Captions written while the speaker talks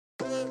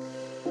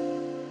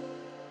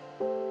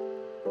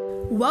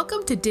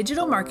Welcome to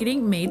Digital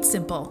Marketing Made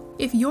Simple.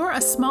 If you're a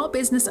small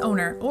business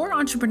owner or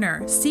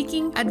entrepreneur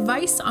seeking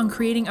advice on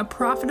creating a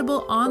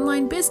profitable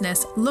online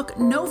business, look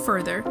no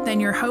further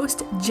than your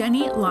host,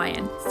 Jenny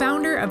Lyon,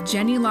 founder of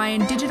Jenny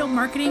Lyon Digital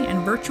Marketing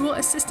and Virtual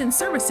Assistant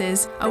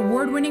Services,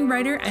 award-winning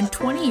writer and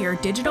 20-year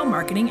digital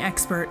marketing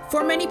expert.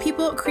 For many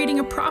people, creating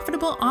a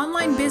profitable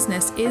online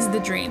business is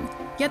the dream,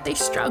 yet they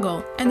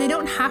struggle and they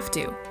don't have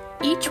to.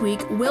 Each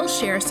week, we'll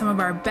share some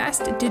of our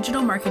best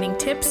digital marketing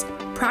tips,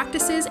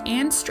 practices,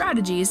 and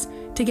strategies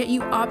to get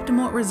you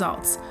optimal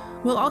results.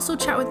 We'll also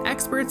chat with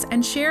experts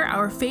and share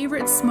our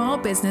favorite small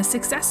business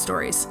success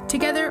stories.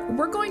 Together,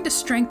 we're going to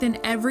strengthen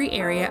every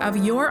area of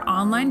your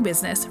online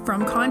business,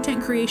 from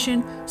content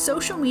creation,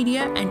 social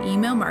media, and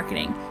email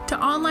marketing, to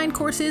online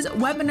courses,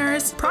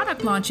 webinars,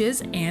 product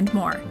launches, and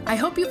more. I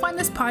hope you find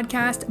this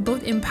podcast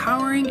both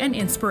empowering and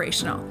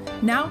inspirational.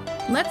 Now,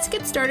 let's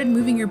get started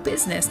moving your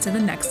business to the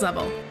next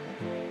level.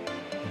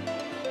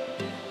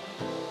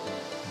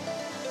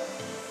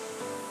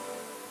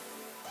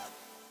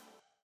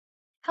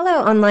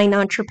 Hello, online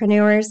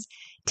entrepreneurs.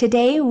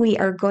 Today, we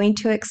are going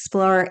to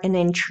explore an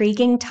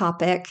intriguing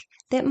topic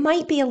that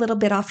might be a little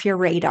bit off your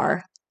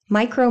radar: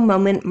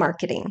 micro-moment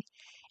marketing.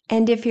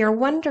 And if you're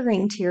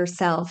wondering to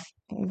yourself,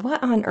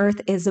 what on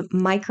earth is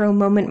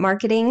micro-moment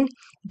marketing?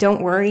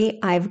 Don't worry,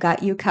 I've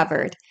got you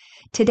covered.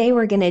 Today,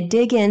 we're going to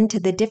dig into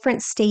the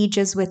different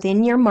stages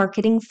within your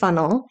marketing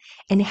funnel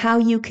and how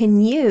you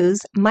can use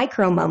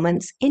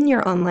micro-moments in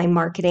your online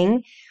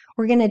marketing.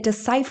 We're going to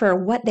decipher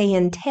what they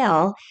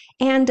entail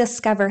and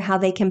discover how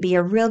they can be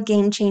a real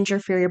game changer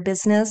for your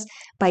business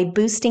by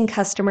boosting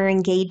customer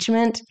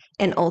engagement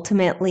and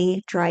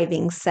ultimately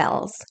driving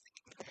sales.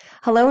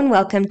 Hello and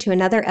welcome to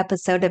another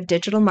episode of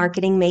Digital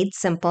Marketing Made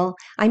Simple.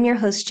 I'm your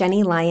host,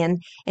 Jenny Lyon,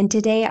 and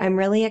today I'm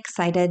really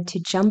excited to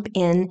jump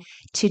in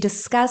to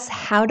discuss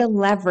how to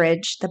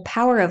leverage the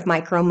power of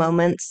micro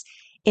moments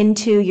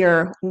into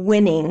your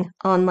winning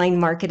online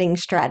marketing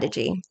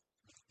strategy.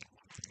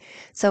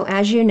 So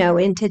as you know,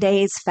 in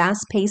today's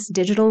fast-paced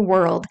digital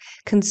world,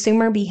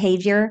 consumer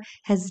behavior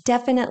has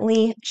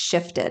definitely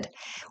shifted.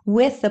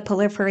 With the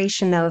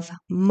proliferation of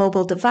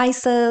mobile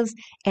devices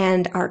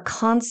and our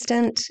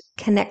constant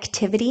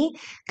connectivity,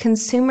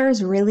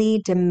 consumers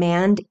really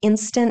demand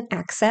instant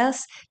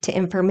access to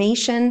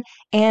information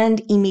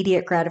and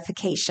immediate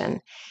gratification.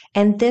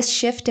 And this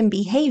shift in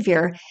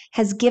behavior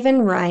has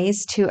given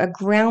rise to a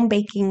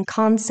groundbreaking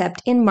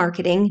concept in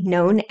marketing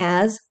known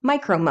as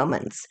micro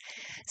moments.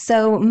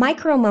 So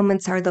micro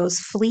moments are those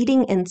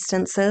fleeting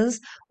instances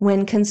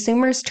when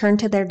consumers turn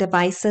to their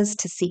devices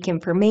to seek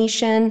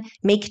information,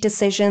 make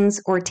decisions,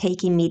 or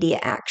take immediate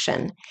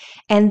action.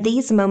 And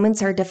these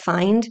moments are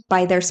defined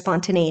by their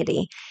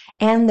spontaneity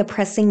and the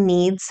pressing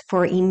needs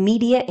for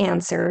immediate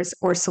answers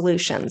or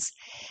solutions.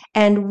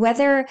 And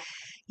whether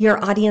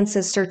your audience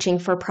is searching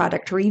for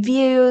product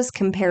reviews,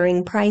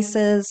 comparing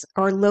prices,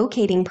 or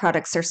locating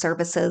products or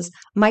services,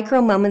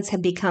 micro moments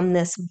have become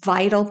this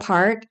vital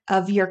part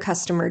of your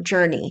customer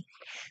journey.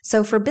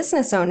 So for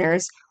business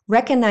owners,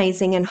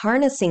 recognizing and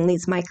harnessing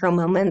these micro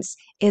moments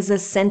is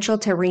essential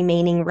to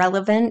remaining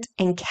relevant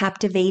and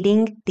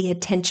captivating the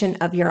attention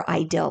of your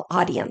ideal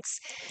audience.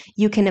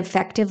 You can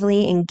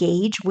effectively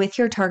engage with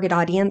your target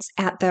audience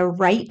at the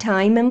right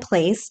time and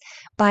place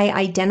by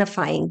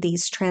identifying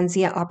these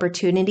transient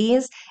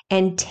opportunities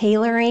and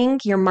tailoring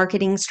your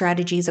marketing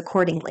strategies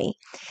accordingly.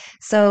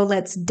 So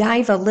let's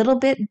dive a little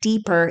bit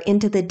deeper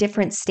into the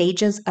different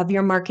stages of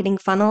your marketing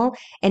funnel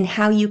and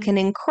how you can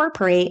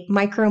incorporate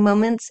micro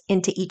moments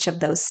into each of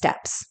those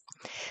steps.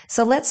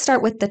 So let's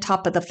start with the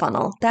top of the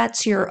funnel.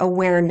 That's your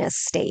awareness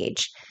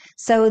stage.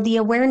 So the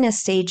awareness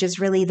stage is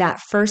really that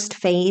first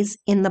phase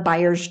in the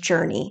buyer's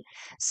journey.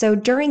 So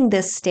during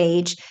this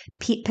stage,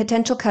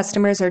 potential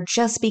customers are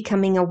just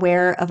becoming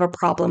aware of a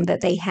problem that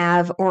they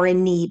have or a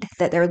need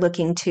that they're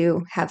looking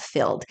to have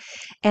filled.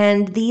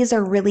 And these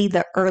are really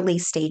the early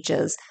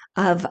stages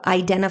of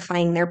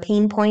identifying their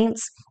pain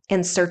points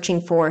and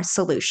searching for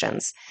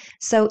solutions.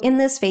 So in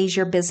this phase,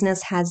 your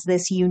business has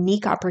this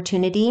unique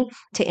opportunity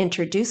to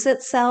introduce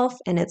itself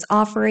and its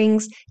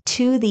offerings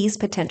to these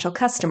potential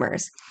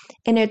customers.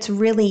 And it's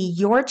really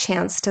your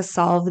chance to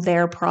solve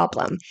their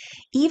problem.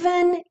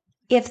 Even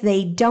if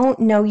they don't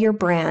know your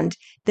brand,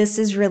 this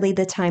is really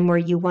the time where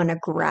you want to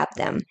grab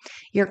them.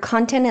 Your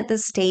content at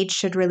this stage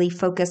should really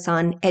focus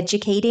on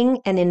educating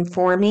and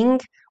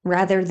informing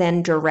rather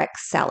than direct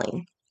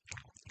selling.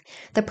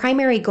 The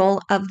primary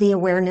goal of the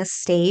awareness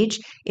stage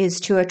is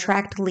to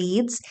attract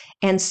leads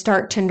and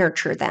start to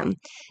nurture them.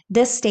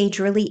 This stage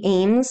really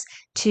aims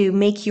to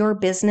make your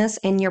business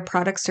and your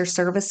products or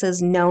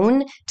services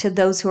known to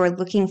those who are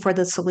looking for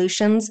the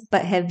solutions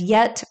but have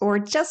yet or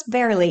just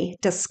barely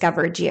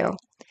discovered you.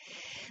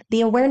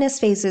 The awareness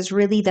phase is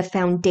really the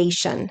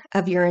foundation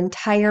of your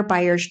entire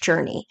buyer's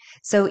journey.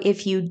 So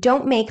if you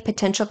don't make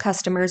potential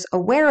customers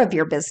aware of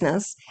your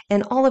business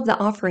and all of the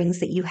offerings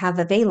that you have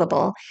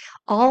available,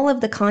 all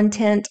of the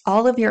content,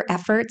 all of your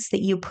efforts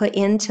that you put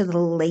into the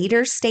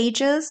later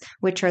stages,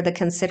 which are the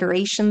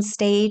consideration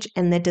stage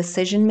and the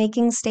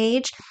decision-making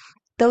stage,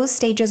 those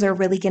stages are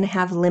really going to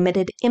have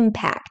limited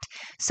impact.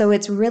 So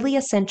it's really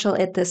essential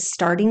at this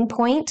starting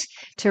point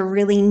to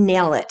really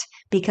nail it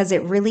because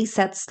it really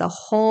sets the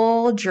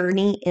whole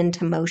journey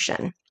into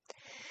motion.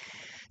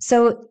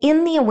 So,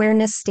 in the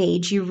awareness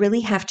stage, you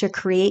really have to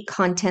create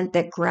content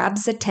that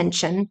grabs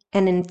attention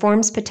and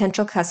informs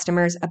potential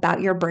customers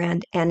about your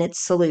brand and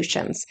its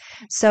solutions.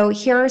 So,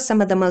 here are some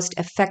of the most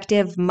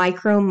effective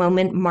micro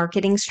moment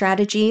marketing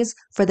strategies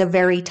for the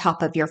very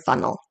top of your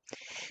funnel.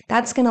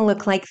 That's going to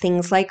look like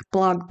things like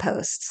blog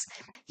posts.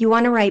 You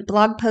want to write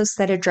blog posts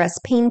that address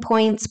pain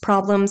points,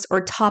 problems,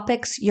 or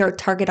topics your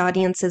target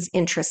audience is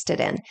interested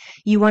in.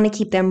 You want to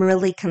keep them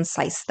really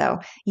concise, though.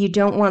 You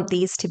don't want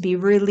these to be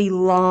really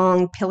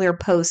long pillar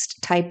post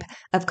type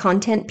of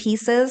content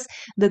pieces.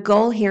 The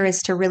goal here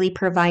is to really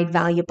provide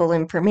valuable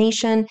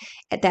information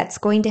that's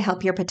going to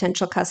help your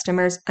potential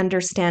customers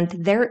understand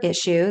their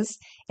issues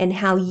and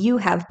how you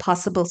have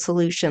possible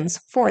solutions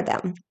for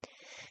them.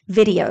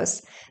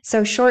 Videos.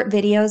 So short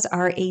videos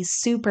are a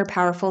super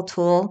powerful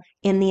tool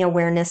in the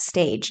awareness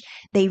stage.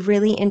 They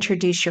really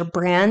introduce your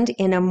brand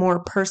in a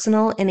more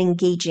personal and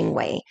engaging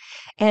way.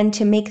 And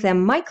to make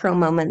them micro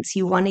moments,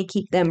 you want to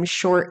keep them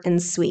short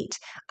and sweet.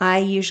 I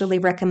usually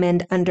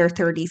recommend under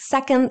 30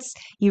 seconds.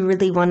 You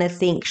really want to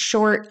think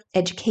short,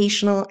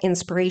 educational,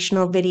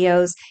 inspirational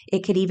videos.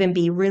 It could even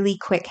be really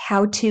quick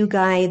how-to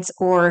guides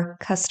or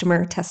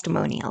customer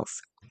testimonials.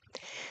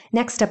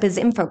 Next up is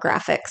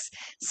infographics.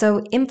 So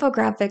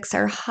infographics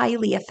are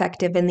highly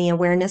effective in the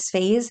awareness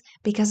phase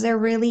because they're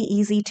really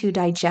easy to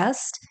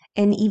digest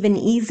and even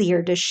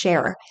easier to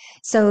share.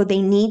 So they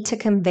need to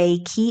convey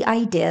key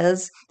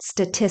ideas,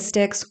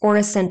 statistics, or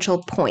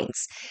essential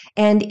points.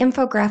 And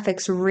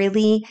infographics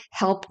really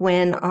help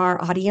when our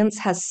audience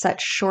has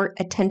such short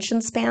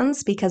attention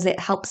spans because it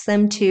helps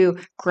them to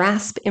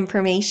grasp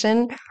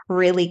information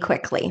really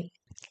quickly.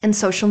 And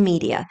social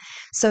media.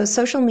 So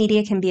social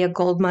media can be a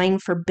goldmine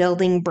for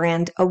building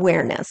brand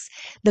awareness.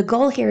 The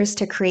goal here is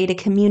to create a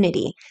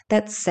community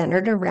that's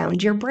centered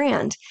around your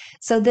brand.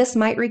 So this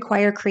might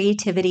require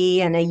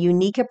creativity and a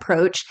unique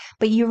approach,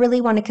 but you really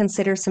want to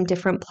consider some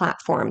different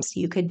platforms.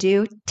 You could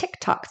do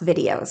TikTok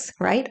videos,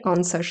 right,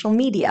 on social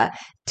media.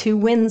 2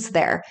 wins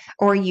there,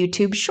 or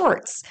YouTube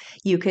Shorts.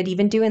 You could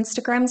even do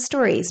Instagram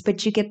stories,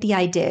 but you get the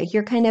idea.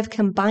 You're kind of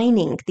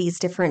combining these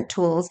different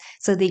tools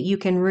so that you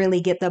can really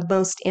get the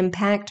most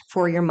impact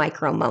for your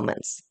micro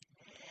moments.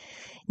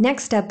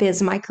 Next up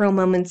is micro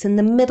moments in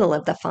the middle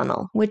of the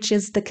funnel, which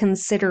is the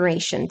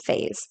consideration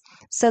phase.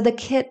 So the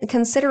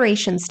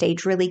consideration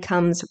stage really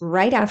comes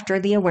right after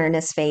the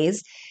awareness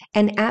phase.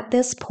 And at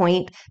this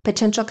point,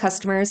 potential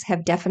customers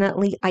have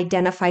definitely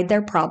identified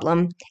their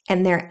problem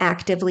and they're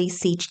actively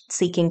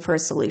seeking for a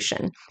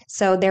solution.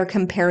 So they're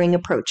comparing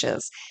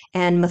approaches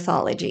and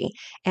methodology,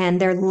 and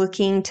they're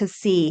looking to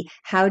see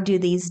how do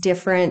these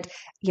different,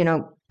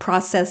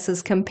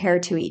 processes compare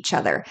to each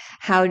other?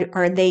 How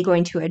are they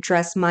going to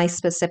address my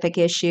specific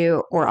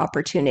issue or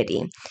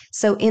opportunity?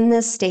 So in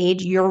this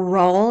stage, your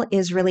role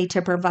is really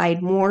to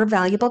provide more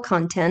valuable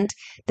content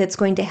that's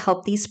going to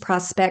help these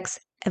prospects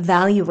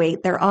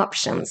evaluate their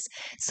options.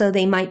 So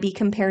they might be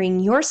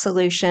comparing your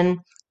solution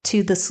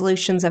to the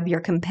solutions of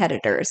your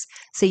competitors.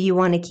 So you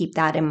want to keep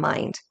that in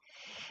mind.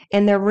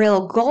 And the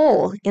real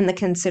goal in the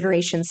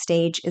consideration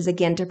stage is,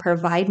 again, to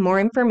provide more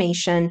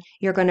information.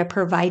 You're going to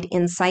provide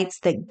insights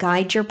that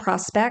guide your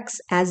prospects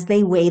as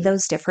they weigh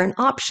those different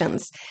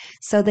options.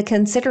 So the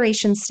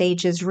consideration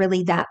stage is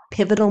really that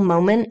pivotal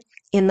moment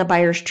in the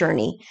buyer's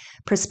journey.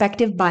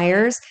 Prospective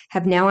buyers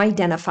have now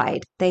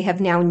identified, they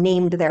have now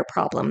named their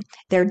problem.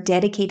 They're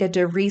dedicated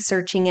to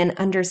researching and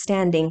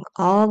understanding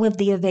all of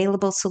the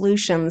available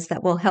solutions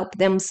that will help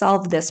them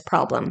solve this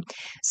problem.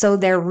 So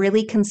they're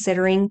really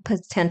considering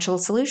potential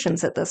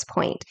solutions at this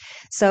point.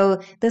 So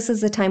this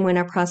is the time when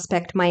a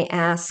prospect might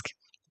ask,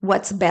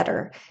 what's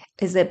better?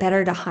 Is it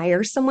better to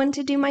hire someone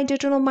to do my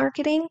digital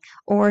marketing,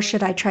 or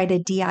should I try to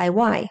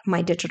DIY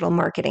my digital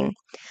marketing?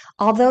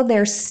 Although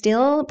they're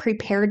still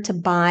prepared to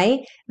buy,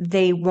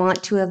 they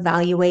want to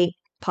evaluate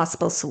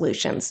possible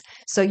solutions.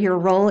 So your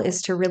role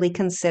is to really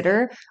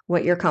consider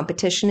what your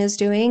competition is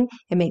doing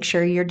and make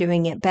sure you're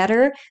doing it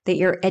better, that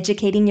you're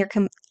educating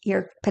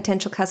your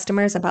potential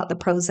customers about the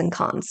pros and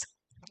cons.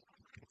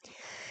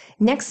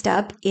 Next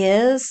up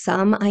is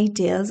some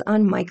ideas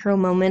on micro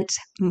moment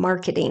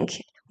marketing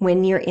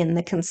when you're in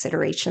the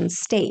consideration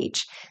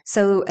stage.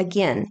 So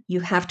again, you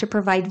have to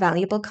provide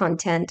valuable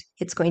content.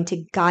 It's going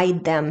to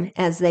guide them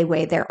as they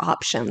weigh their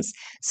options.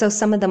 So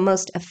some of the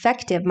most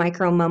effective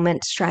micro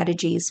moment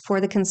strategies for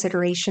the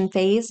consideration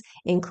phase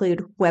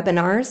include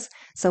webinars.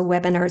 So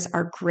webinars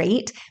are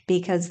great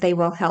because they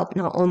will help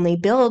not only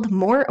build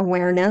more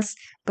awareness,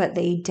 but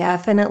they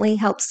definitely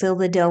help seal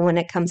the deal when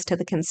it comes to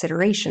the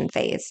consideration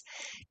phase.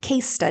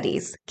 Case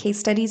studies. Case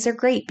studies are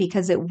great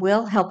because it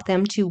will help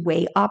them to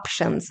weigh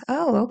options.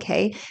 Oh,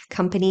 okay,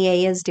 company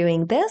A is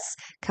doing this,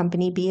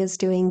 company B is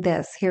doing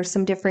this. Here's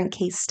some different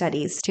case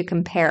studies to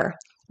compare.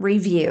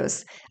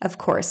 Reviews, of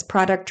course,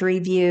 product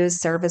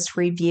reviews, service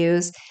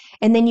reviews.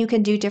 And then you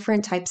can do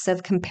different types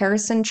of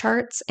comparison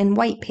charts and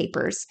white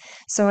papers.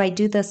 So I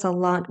do this a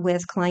lot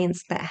with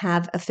clients that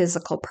have a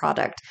physical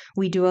product.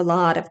 We do a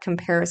lot of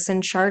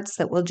comparison charts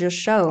that will just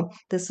show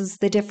this is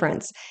the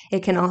difference.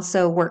 It can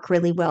also work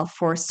really well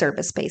for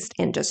service-based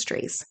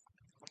industries.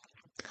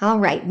 All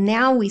right,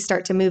 now we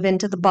start to move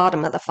into the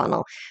bottom of the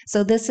funnel.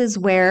 So this is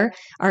where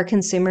our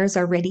consumers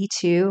are ready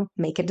to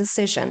make a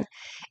decision.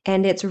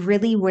 And it's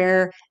really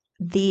where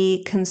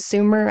the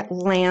consumer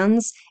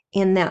lands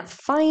in that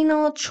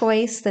final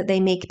choice that they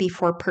make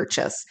before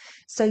purchase.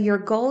 So your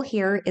goal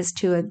here is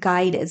to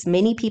guide as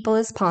many people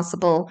as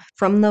possible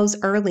from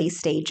those early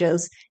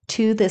stages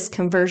to this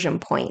conversion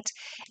point.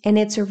 And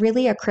it's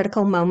really a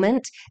critical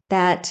moment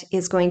that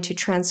is going to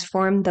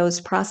transform those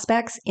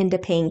prospects into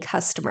paying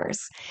customers.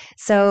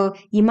 So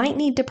you might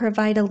need to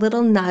provide a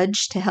little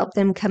nudge to help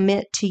them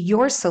commit to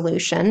your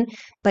solution,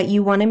 but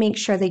you want to make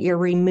sure that you're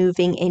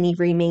removing any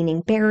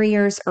remaining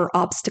barriers or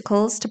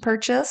obstacles to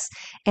purchase.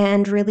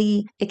 And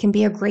really, it can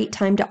be a great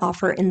time to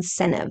offer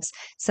incentives.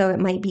 So it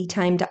might be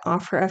time to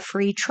offer a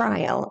free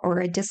trial or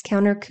a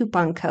discount or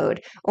coupon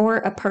code or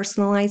a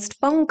personalized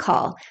phone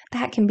call.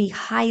 That can be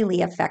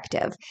highly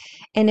effective.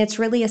 And it's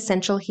really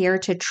essential here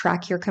to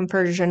track your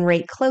conversion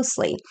rate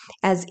closely,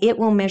 as it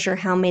will measure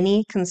how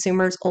many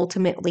consumers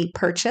ultimately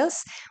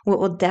purchase, what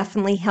will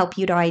definitely help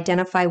you to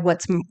identify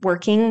what's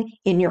working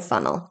in your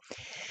funnel.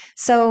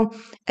 So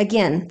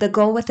again, the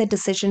goal with the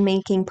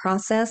decision-making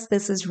process,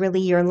 this is really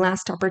your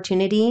last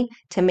opportunity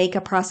to make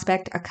a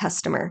prospect a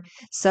customer.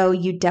 So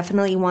you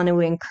definitely want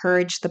to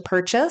encourage the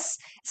purchase.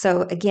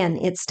 So again,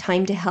 it's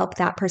time to help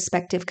that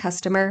prospective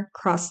customer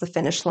cross the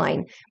finish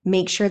line.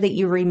 Make sure that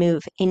you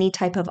remove any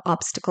type of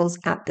obstacles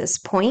at this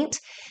point.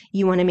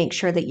 You want to make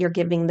sure that you're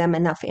giving them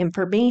enough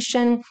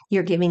information,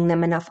 you're giving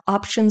them enough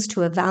options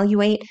to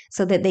evaluate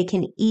so that they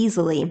can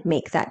easily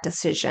make that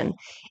decision.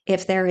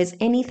 If there is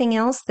anything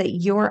else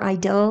that your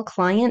ideal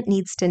client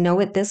needs to know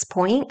at this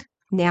point,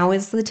 now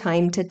is the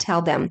time to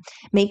tell them.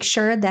 Make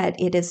sure that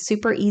it is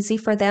super easy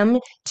for them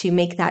to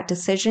make that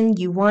decision.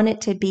 You want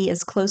it to be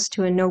as close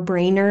to a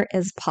no-brainer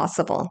as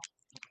possible.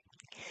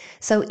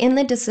 So in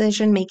the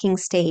decision-making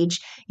stage,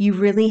 you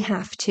really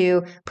have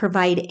to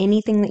provide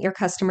anything that your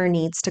customer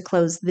needs to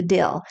close the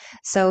deal.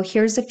 So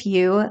here's a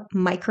few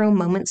micro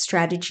moment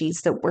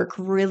strategies that work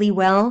really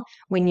well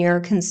when your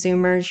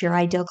consumers, your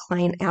ideal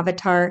client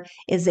avatar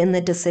is in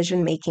the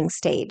decision-making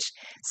stage.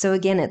 So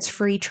again, it's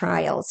free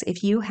trials.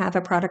 If you have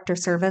a product or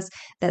service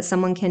that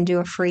someone can do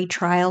a free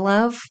trial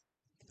of,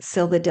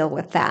 seal the deal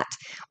with that.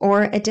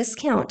 Or a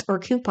discount or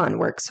coupon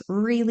works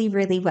really,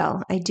 really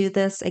well. I do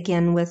this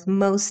again with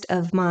most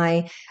of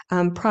my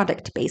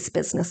product-based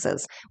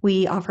businesses.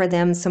 We offer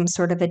them some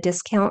sort of a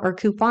discount or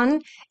coupon,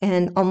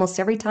 and almost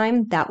every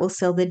time that will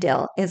seal the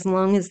deal, as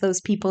long as those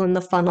people in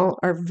the funnel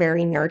are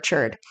very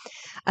nurtured.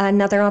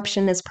 Another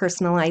option is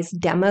personalized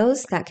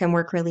demos. That can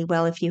work really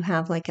well if you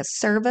have like a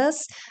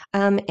service.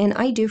 And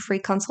I do free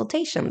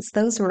consultations.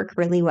 Those work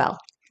really well.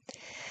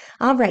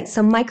 All right,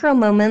 so micro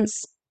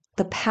moments.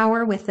 The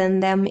power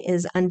within them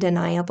is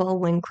undeniable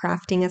when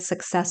crafting a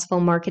successful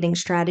marketing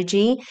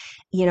strategy.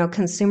 You know,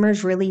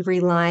 consumers really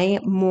rely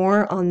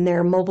more on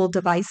their mobile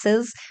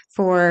devices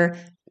for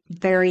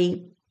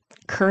very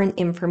current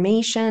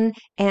information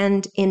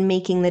and in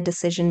making the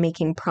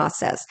decision-making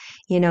process.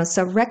 You know,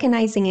 so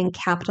recognizing and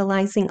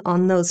capitalizing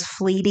on those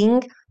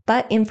fleeting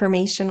but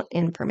influential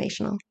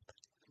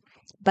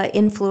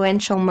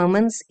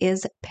moments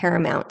is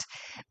paramount.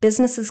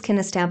 Businesses can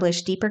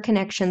establish deeper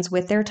connections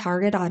with their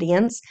target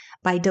audience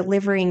by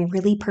delivering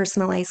really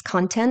personalized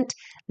content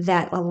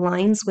that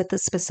aligns with the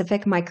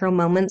specific micro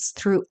moments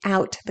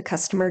throughout the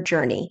customer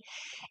journey.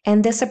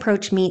 And this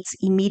approach meets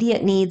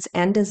immediate needs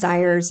and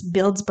desires,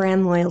 builds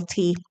brand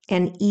loyalty,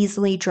 and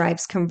easily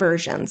drives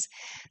conversions.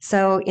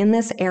 So in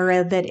this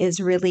era that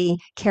is really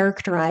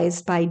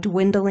characterized by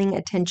dwindling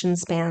attention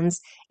spans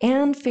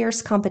and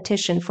fierce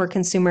competition for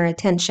consumer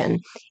attention,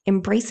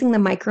 embracing the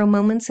micro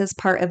moments as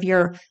part of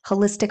your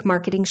holistic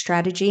marketing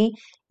strategy,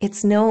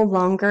 it's no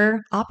longer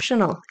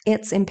optional.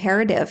 It's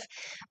imperative.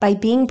 By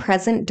being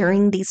present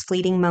during these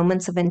fleeting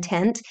moments of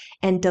intent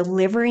and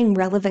delivering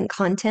relevant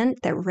content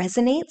that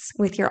resonates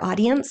with your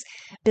audience,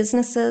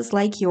 businesses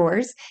like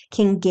yours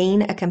can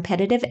gain a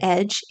competitive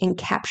edge in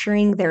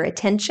capturing their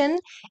attention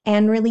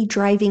and really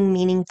driving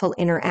meaningful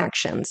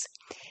interactions.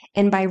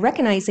 And by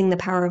recognizing the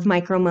power of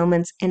micro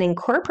moments and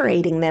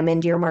incorporating them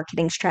into your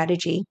marketing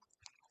strategy,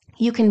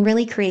 you can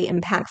really create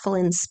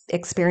impactful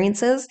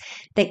experiences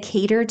that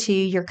cater to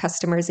your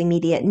customers'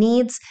 immediate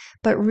needs,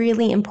 but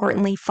really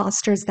importantly,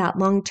 fosters that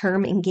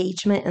long-term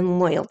engagement and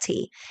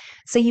loyalty.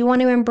 So you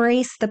want to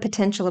embrace the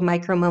potential of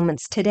micro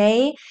moments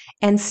today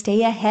and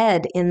stay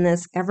ahead in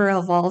this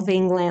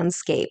ever-evolving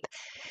landscape.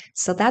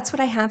 So that's what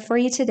I have for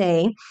you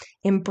today.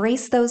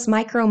 Embrace those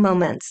micro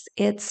moments.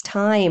 It's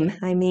time.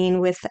 I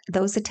mean, with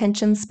those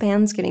attention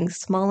spans getting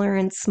smaller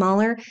and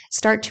smaller,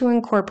 start to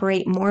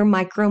incorporate more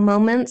micro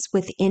moments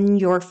within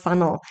your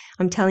funnel.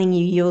 I'm telling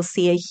you, you'll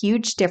see a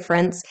huge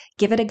difference.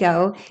 Give it a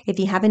go. If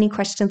you have any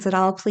questions at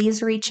all,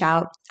 please reach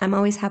out. I'm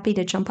always happy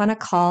to jump on a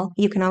call.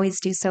 You can always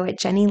do so at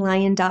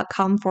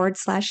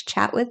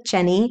jennylyon.com/chat with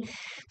Jenny.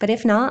 But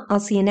if not,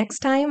 I'll see you next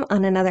time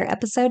on another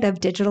episode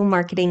of Digital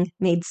Marketing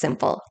Made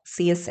Simple.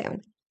 See you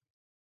soon.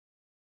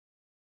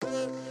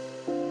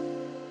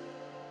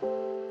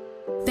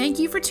 Thank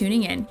you for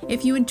tuning in.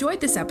 If you enjoyed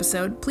this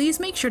episode, please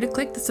make sure to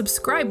click the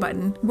subscribe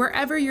button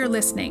wherever you're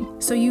listening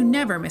so you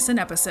never miss an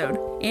episode.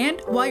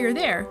 And while you're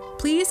there,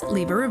 please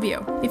leave a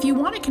review. If you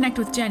want to connect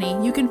with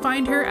Jenny, you can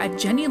find her at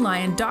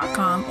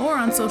jennylyon.com or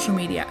on social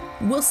media.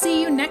 We'll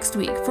see you next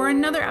week for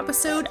another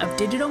episode of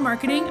Digital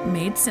Marketing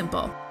Made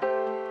Simple.